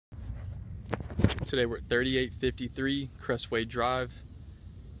Today we're at 3853 Cressway Drive,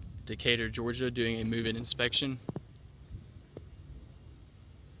 Decatur, Georgia, doing a move-in inspection.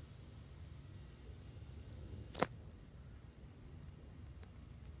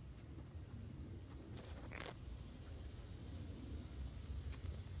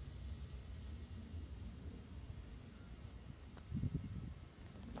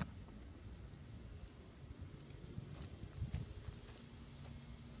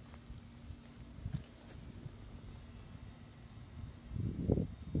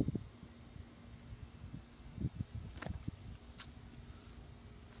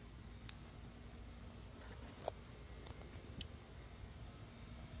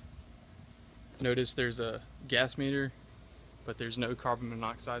 Notice there's a gas meter, but there's no carbon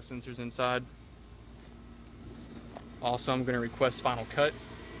monoxide sensors inside. Also, I'm going to request final cut.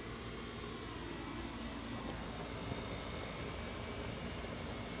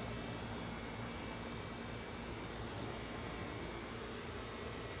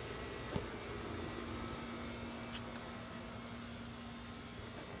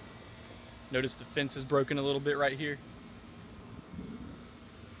 Notice the fence is broken a little bit right here.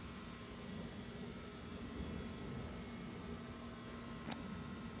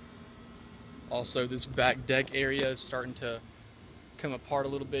 Also, this back deck area is starting to come apart a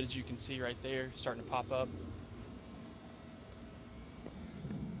little bit, as you can see right there, starting to pop up.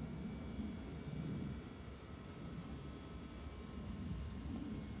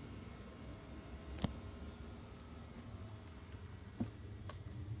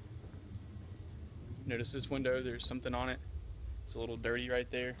 Notice this window, there's something on it. It's a little dirty right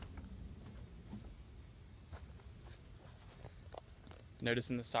there. Notice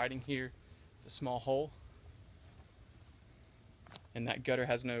in the siding here, it's a small hole. And that gutter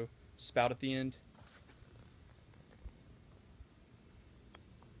has no spout at the end.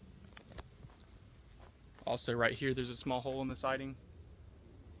 Also right here, there's a small hole in the siding.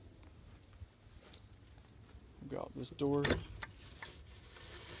 Go out this door.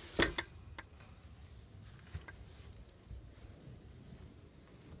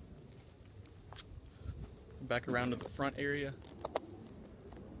 Back around to the front area.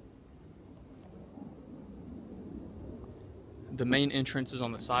 The main entrance is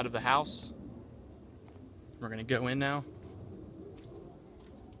on the side of the house. We're going to go in now.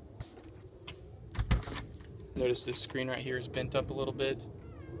 Notice this screen right here is bent up a little bit.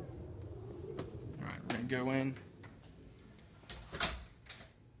 Alright, we're going to go in.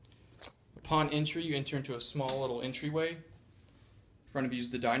 Upon entry, you enter into a small little entryway. In front of you is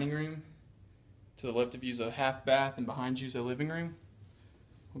the dining room. To the left of you is a half bath, and behind you is a living room.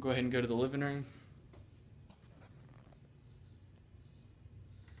 We'll go ahead and go to the living room.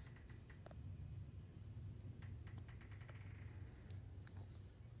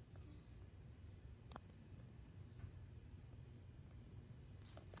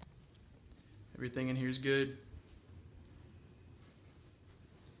 Everything in here is good.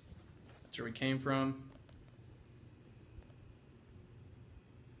 That's where we came from.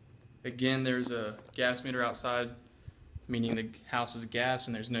 Again, there's a gas meter outside, meaning the house is gas,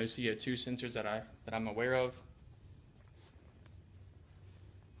 and there's no CO2 sensors that I'm aware of.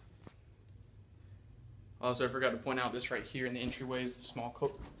 Also, I forgot to point out this right here in the entryway is the small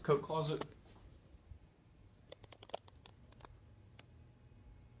coat closet.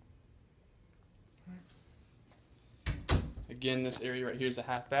 Again, this area right here is a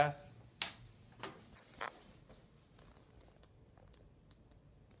half bath.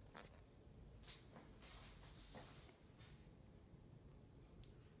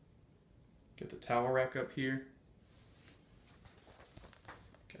 Got the towel rack up here.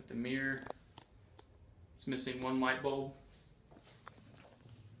 Got the mirror. It's missing one light bulb.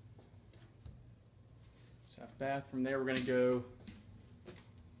 It's half bath. From there, we're going to go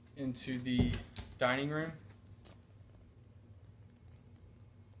into the dining room.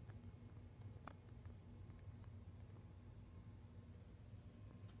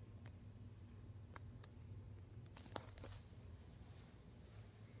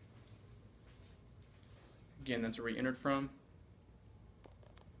 Again, that's where we entered from.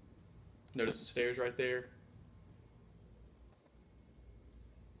 Notice the stairs right there.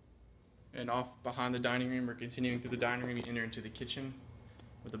 And off behind the dining room, we're continuing through the dining room, you enter into the kitchen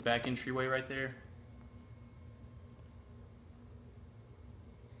with a back entryway right there.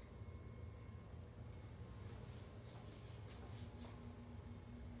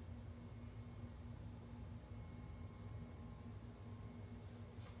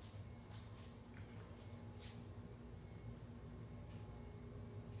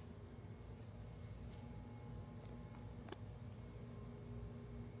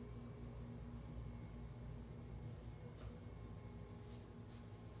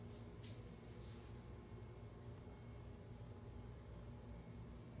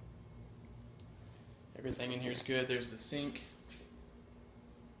 Everything in here is good. There's the sink,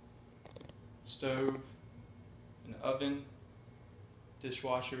 stove, an oven,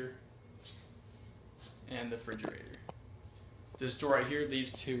 dishwasher, and the refrigerator. This door right here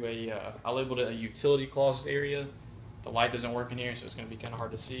leads to I labeled it a utility closet area. The light doesn't work in here, so it's going to be kind of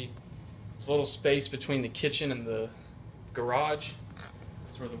hard to see. There's a little space between the kitchen and the garage.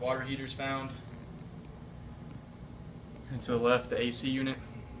 That's where the water heater's found. And to the left, the AC unit.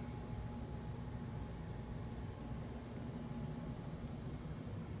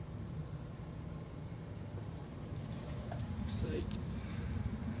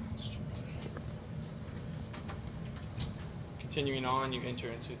 Continuing on, you enter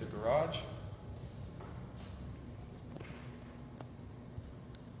into the garage.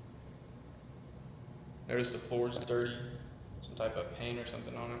 Notice the floor is dirty, some type of paint or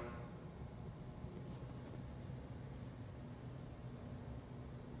something on it.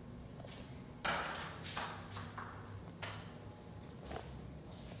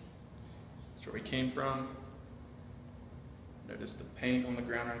 That's where we came from. Notice the paint on the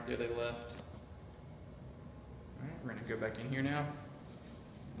ground right there they left. Alright, we're going to go back in here now.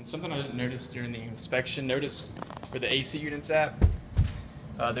 And something I didn't notice during the inspection, notice where the AC unit's at,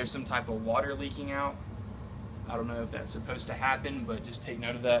 there's some type of water leaking out. I don't know if that's supposed to happen, but just take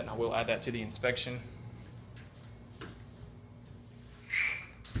note of that and I will add that to the inspection.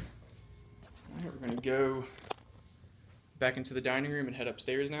 Alright, we're going to go back into the dining room and head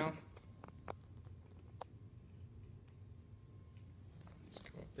upstairs now. Let's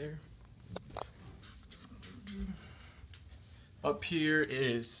go up there. Up here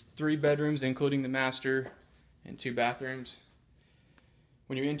is 3 bedrooms, including the master, and 2 bathrooms.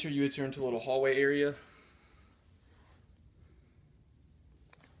 When you enter into a little hallway area.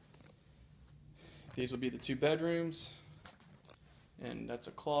 These will be the 2 bedrooms, and that's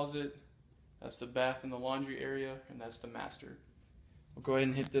a closet. That's the bath and the laundry area, and that's the master. We'll go ahead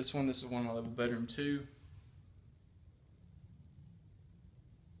and hit this one. This is one level bedroom 2.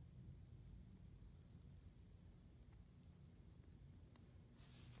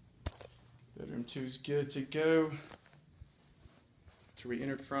 Bedroom 2 is good to go. That's where we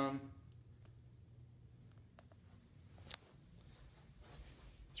entered from.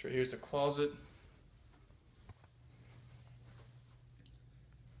 So right here's a closet.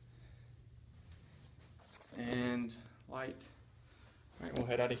 And light. All right, we'll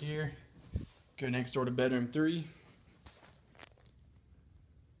head out of here. Go next door to bedroom 3.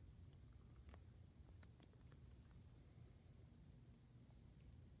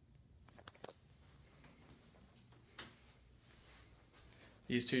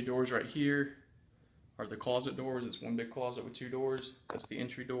 These 2 doors right here are the closet doors. It's one big closet with 2 doors. That's the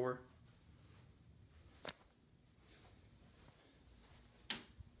entry door.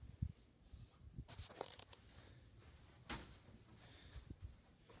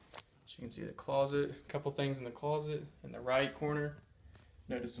 As you can see the closet, a couple things in the closet. In the right corner,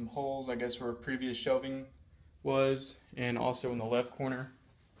 notice some holes, I guess where previous shelving was, and also in the left corner.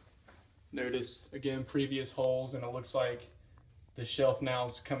 Notice again previous holes, and it looks like the shelf now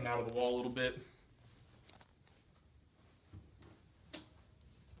is coming out of the wall a little bit.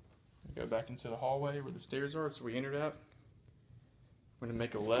 Go back into the hallway where the stairs are, so we entered out. We're going to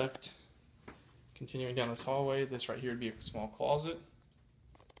make a left. Continuing down this hallway, this right here would be a small closet.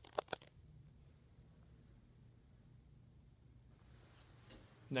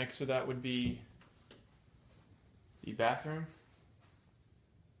 Next to that would be the bathroom.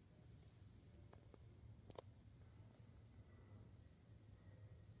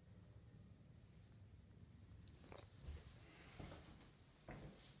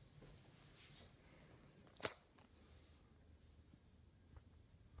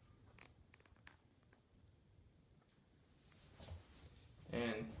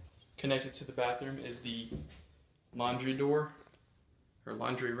 And connected to the bathroom is the laundry door, or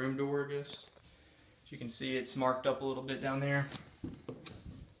laundry room door, I guess. As you can see, it's marked up a little bit down there.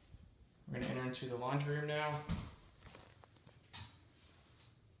 We're going to enter into the laundry room now.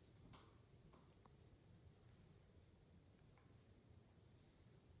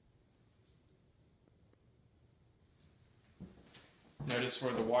 Notice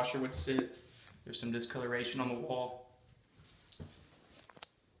where the washer would sit. There's some discoloration on the wall.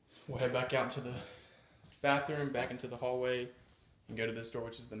 We'll head back out to the bathroom, back into the hallway, and go to this door,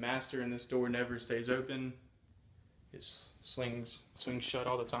 which is the master, and this door never stays open. It swings shut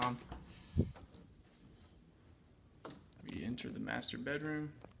all the time. We enter the master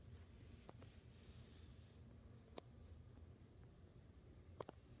bedroom.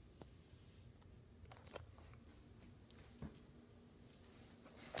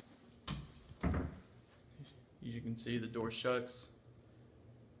 can see the door shuts.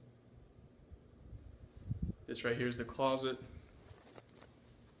 This right here is the closet.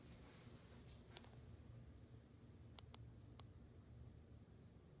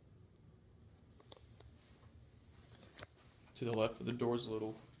 To the left of the door is a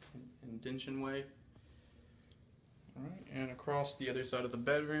little indentation way. All right, and across the other side of the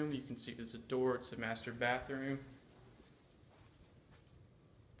bedroom, you can see there's a door. It's a master bathroom.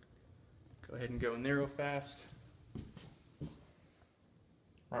 Go ahead and go in there real fast.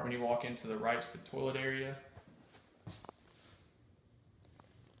 Right when you walk into the right is the toilet area.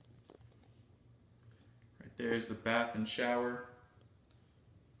 Right there is the bath and shower.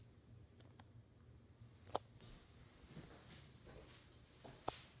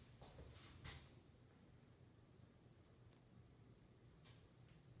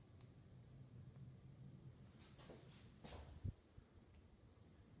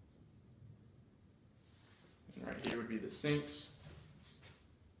 And right here would be the sinks.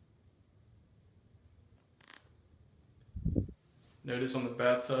 Notice on the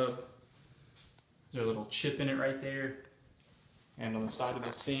bathtub, there's a little chip in it right there. And on the side of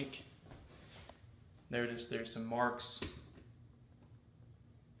the sink, there's some marks.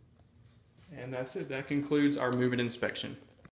 And that's it. That concludes our move-in inspection.